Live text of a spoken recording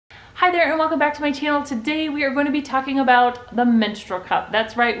Hi there and welcome back to my channel. Today we are going to be talking about the menstrual cup.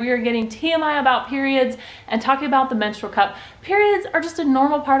 That's right, we are getting TMI about periods and talking about the menstrual cup. Periods are just a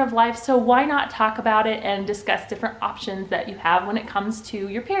normal part of life, so why not talk about it and discuss different options that you have when it comes to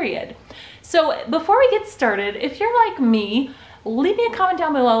your period. So before we get started, if you're like me, leave me a comment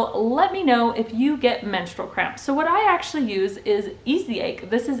down below. Let me know if you get menstrual cramps. So what I actually use is Easy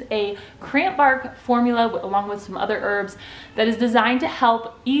Ache. This is a cramp bark formula along with some other herbs that is designed to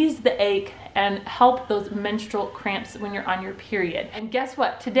help ease the ache and help those menstrual cramps when you're on your period. And guess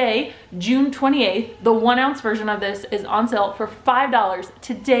what? Today, June 28th, the 1 ounce version of this is on sale for $5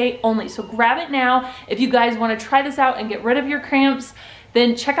 today only. So grab it now. If you guys want to try this out and get rid of your cramps,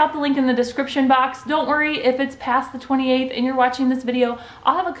 then check out the link in the description box. Don't worry if it's past the 28th and you're watching this video,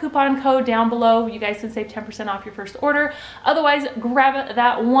 I'll have a coupon code down below. You guys can save 10% off your first order. Otherwise, grab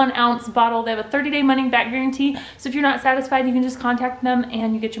that 1 ounce bottle. They have a 30-day money back guarantee. So if you're not satisfied, you can just contact them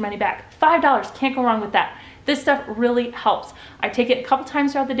and you get your money back. $5, can't go wrong with that. This stuff really helps. I take it a couple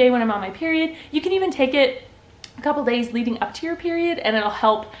times throughout the day when I'm on my period. You can even take it a couple days leading up to your period and it'll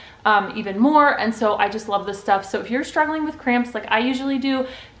help even more. And so I just love this stuff. So if you're struggling with cramps like I usually do,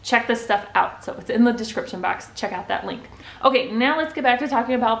 check this stuff out. So it's in the description box. Check out that link. Okay, now let's get back to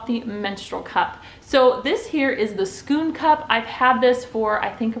talking about the menstrual cup. So this here is the Scoon cup. I've had this for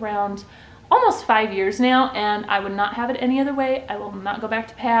I think around almost 5 years now, and I would not have it any other way. I will not go back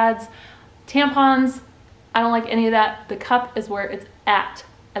to pads, tampons. I don't like any of that. The cup is where it's at.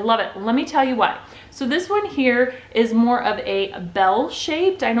 I love it. Let me tell you why. So this one here is more of a bell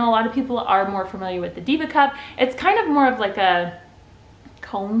shaped. I know a lot of people are more familiar with the Diva cup. It's kind of more of like a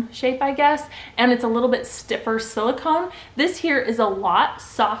cone shape, I guess, and it's a little bit stiffer silicone. This here is a lot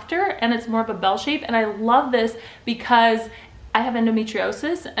softer and it's more of a bell shape, and I love this because I have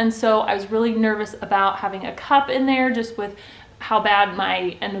endometriosis, and so I was really nervous about having a cup in there just with how bad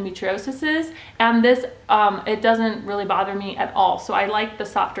my endometriosis is, and this it doesn't really bother me at all. So I like the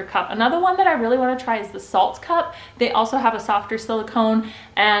softer cup. Another one that I really want to try is the Salt cup. They also have a softer silicone,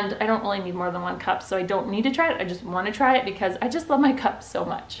 and I don't really need more than one cup, so I don't need to try it. I just want to try it because I just love my cup so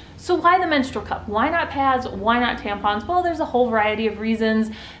much. So why the menstrual cup? Why not pads? Why not tampons? Well, there's a whole variety of reasons.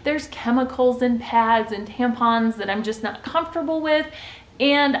 There's chemicals in pads and tampons that I'm just not comfortable with,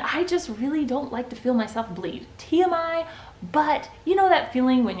 and I just really don't like to feel myself bleed. TMI. But you know that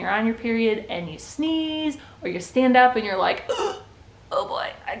feeling when you're on your period and you sneeze or you stand up and you're like, oh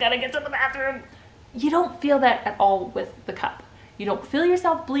boy, I gotta get to the bathroom. You don't feel that at all with the cup. You don't feel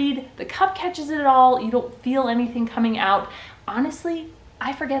yourself bleed. The cup catches it all. You don't feel anything coming out. Honestly,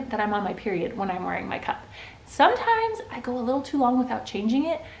 I forget that I'm on my period when I'm wearing my cup. Sometimes I go a little too long without changing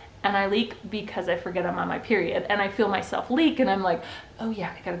it and I leak because I forget I'm on my period, and I feel myself leak and I'm like, oh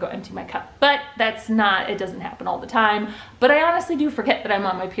yeah, I gotta go empty my cup. But that's not, it doesn't happen all the time, but I honestly do forget that I'm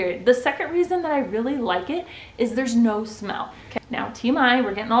on my period. The second reason that I really like it is there's no smell. Okay. Now TMI,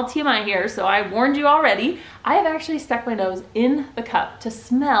 we're getting all TMI here, so I warned you already. I have actually stuck my nose in the cup to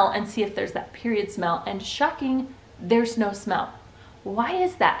smell and see if there's that period smell, and shocking, there's no smell. Why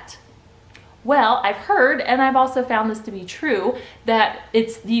is that? Well, I've heard, and I've also found this to be true, that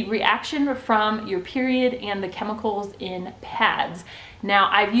it's the reaction from your period and the chemicals in pads. Now,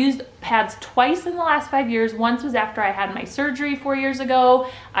 I've used pads twice in the last 5 years. Once was after I had my surgery 4 years ago.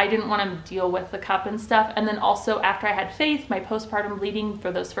 I didn't want to deal with the cup and stuff. And then also after I had Faith, my postpartum bleeding,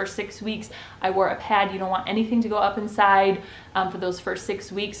 for those first 6 weeks, I wore a pad. You don't want anything to go up inside for those first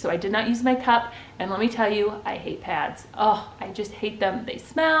 6 weeks. So I did not use my cup. And let me tell you, I hate pads. Oh, I just hate them. They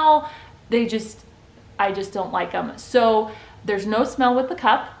smell. I just don't like them. So there's no smell with the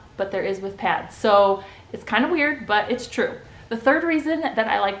cup, but there is with pads. So it's kind of weird, but it's true. The third reason that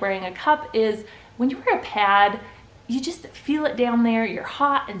I like wearing a cup is when you wear a pad, you just feel it down there. You're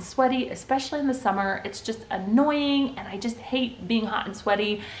hot and sweaty, especially in the summer. It's just annoying, and I just hate being hot and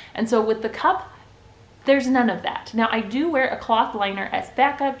sweaty. And so with the cup, there's none of that. Now, I do wear a cloth liner as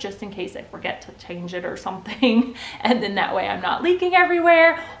backup just in case I forget to change it or something, and then that way I'm not leaking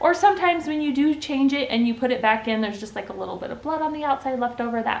everywhere. Or sometimes when you do change it and you put it back in, there's just like a little bit of blood on the outside left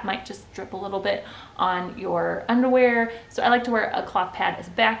over. That might just drip a little bit on your underwear. So I like to wear a cloth pad as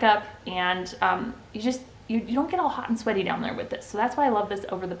backup, and you don't get all hot and sweaty down there with this. So that's why I love this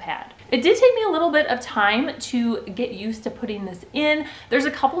over the pad. It did take me a little bit of time to get used to putting this in. There's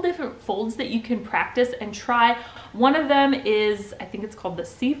a couple different folds that you can practice and try. One of them is, I think it's called the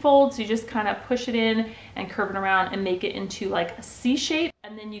C fold. So you just kind of push it in and curve it around and make it into like a C shape,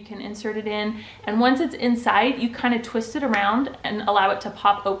 and then you can insert it in. And once it's inside, you kind of twist it around and allow it to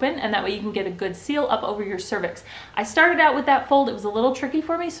pop open, and that way you can get a good seal up over your cervix. I started out with that fold. It was a little tricky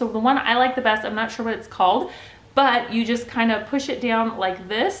for me. So the one I like the best, I'm not sure what it's called, but you just kind of push it down like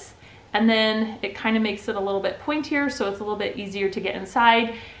this and then it kind of makes it a little bit pointier, so it's a little bit easier to get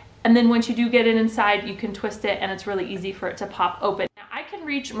inside. And then once you do get it inside, you can twist it and it's really easy for it to pop open. Now, I can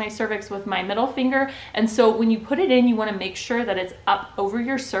reach my cervix with my middle finger, and so when you put it in, you want to make sure that it's up over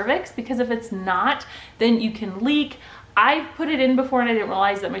your cervix, because if it's not, then you can leak. I've put it in before and I didn't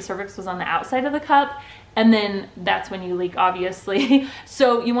realize that my cervix was on the outside of the cup, and then that's when you leak, obviously.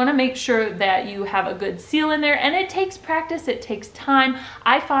 So you want to make sure that you have a good seal in there, and it takes practice, it takes time.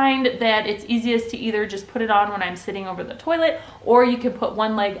 I find that it's easiest to either just put it on when I'm sitting over the toilet, or you can put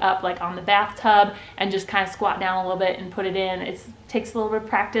one leg up like on the bathtub and just kind of squat down a little bit and put it in. It takes a little bit of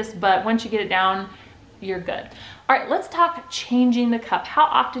practice, but once you get it down, you're good. All right, let's talk changing the cup. How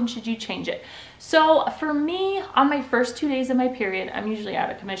often should you change it? So for me, on my first 2 days of my period, I'm usually out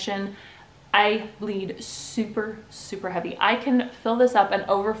of commission. I bleed super, super heavy. I can fill this up and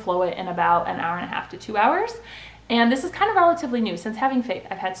overflow it in about an hour and a half to 2 hours. And this is kind of relatively new. Since having faith,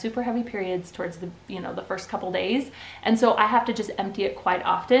 I've had super heavy periods towards the, the first couple days. And so I have to just empty it quite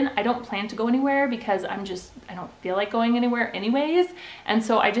often. I don't plan to go anywhere because I don't feel like going anywhere anyways. And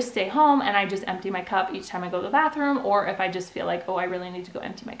so I just stay home and I just empty my cup each time I go to the bathroom, or if I just feel like, oh, I really need to go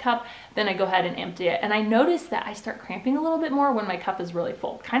empty my cup, then I go ahead and empty it. And I notice that I start cramping a little bit more when my cup is really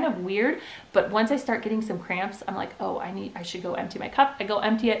full. Kind of weird, but once I start getting some cramps, I'm like, oh, I should go empty my cup. I go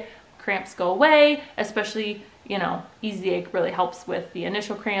empty it, cramps go away, especially Easy Ache really helps with the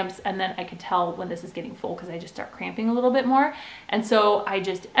initial cramps, and then I could tell when this is getting full because I just start cramping a little bit more. And so I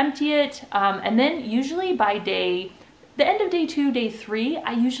just empty it, and then usually by the end of day 2, day 3,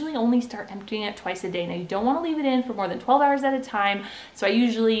 I usually only start emptying it twice a day. Now, you don't want to leave it in for more than 12 hours at a time, so I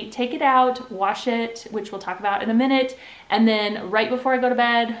usually take it out, wash it, which we'll talk about in a minute, and then right before I go to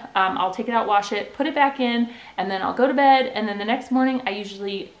bed, I'll take it out, wash it, put it back in, and then I'll go to bed, and then the next morning I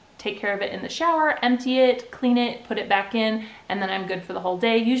usually take care of it in the shower, empty it, clean it, put it back in, and then I'm good for the whole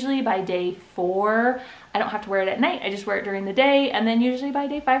day. Usually by day 4, I don't have to wear it at night. I just wear it during the day, and then usually by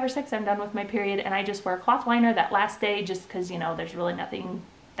day 5 or 6, I'm done with my period, and I just wear a cloth liner that last day just because, there's really nothing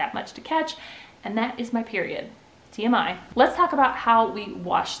that much to catch, and that is my period. TMI. Let's talk about how we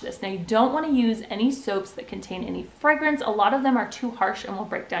wash this. Now, you don't want to use any soaps that contain any fragrance. A lot of them are too harsh and will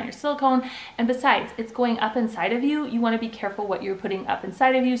break down your silicone. And besides, it's going up inside of you. You want to be careful what you're putting up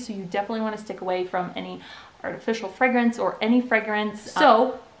inside of you. So you definitely want to stick away from any artificial fragrance or any fragrance.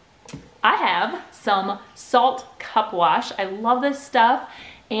 So I have some salt cup wash. I love this stuff.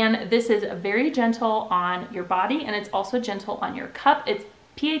 And this is very gentle on your body, and it's also gentle on your cup. It's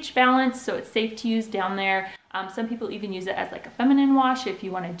pH balanced, so it's safe to use down there. Some people even use it as like a feminine wash if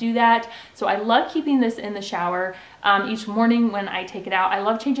you want to do that. So I love keeping this in the shower each morning when I take it out. I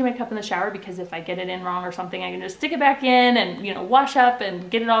love changing my cup in the shower because if I get it in wrong or something, I can just stick it back in and wash up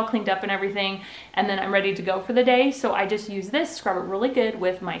and get it all cleaned up and everything, and then I'm ready to go for the day. So I just use this, scrub it really good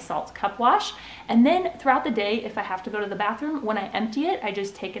with my salt cup wash, and then throughout the day, if I have to go to the bathroom, when I empty it, I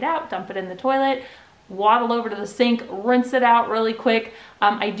just take it out, dump it in the toilet, waddle over to the sink, rinse it out really quick.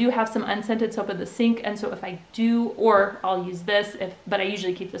 I do have some unscented soap in the sink, and so if I do, or I'll use this, but I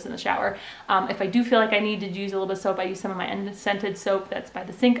usually keep this in the shower. If I do feel like I need to use a little bit of soap, I use some of my unscented soap that's by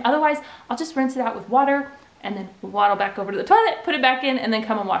the sink. Otherwise, I'll just rinse it out with water and then waddle back over to the toilet, put it back in, and then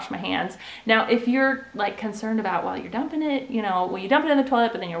come and wash my hands. Now, if you're like concerned about, well, you're dumping it, you dump it in the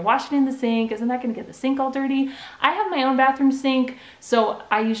toilet, but then you're washing it in the sink, isn't that gonna get the sink all dirty? I have my own bathroom sink, so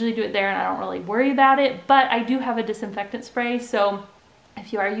I usually do it there and I don't really worry about it, but I do have a disinfectant spray, so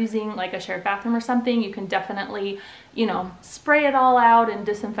if you are using like a shared bathroom or something, you can definitely, spray it all out and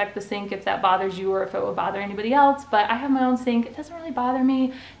disinfect the sink if that bothers you or if it would bother anybody else. But I have my own sink. It doesn't really bother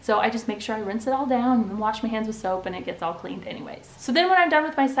me. So I just make sure I rinse it all down and wash my hands with soap, and it gets all cleaned anyways. So then when I'm done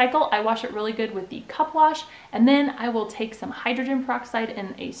with my cycle, I wash it really good with the cup wash, and then I will take some hydrogen peroxide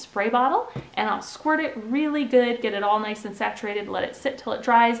in a spray bottle and I'll squirt it really good, get it all nice and saturated, let it sit till it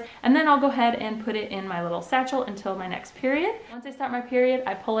dries, and then I'll go ahead and put it in my little satchel until my next period. Once I start my period,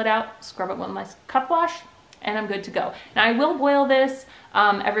 I pull it out, scrub it with my cup wash, and I'm good to go. Now, I will boil this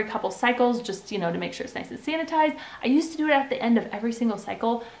every couple cycles just, to make sure it's nice and sanitized. I used to do it at the end of every single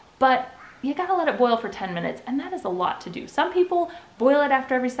cycle, but you gotta let it boil for 10 minutes, and that is a lot to do. Some people boil it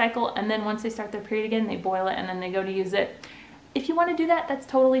after every cycle, and then once they start their period again, they boil it and then they go to use it. If you want to do that, that's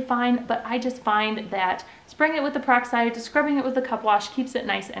totally fine, but I just find that spraying it with the peroxide, scrubbing it with the cup wash keeps it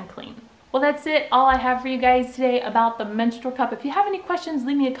nice and clean. Well, that's it. All I have for you guys today about the menstrual cup. If you have any questions,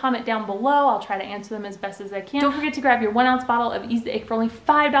 leave me a comment down below. I'll try to answer them as best as I can. Don't forget to grab your 1 ounce bottle of Ease the Ache for only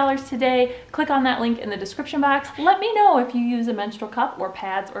 $5 today. Click on that link in the description box. Let me know if you use a menstrual cup or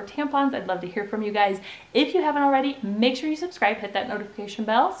pads or tampons. I'd love to hear from you guys. If you haven't already, make sure you subscribe, hit that notification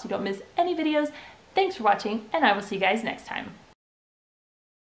bell so you don't miss any videos. Thanks for watching, and I will see you guys next time.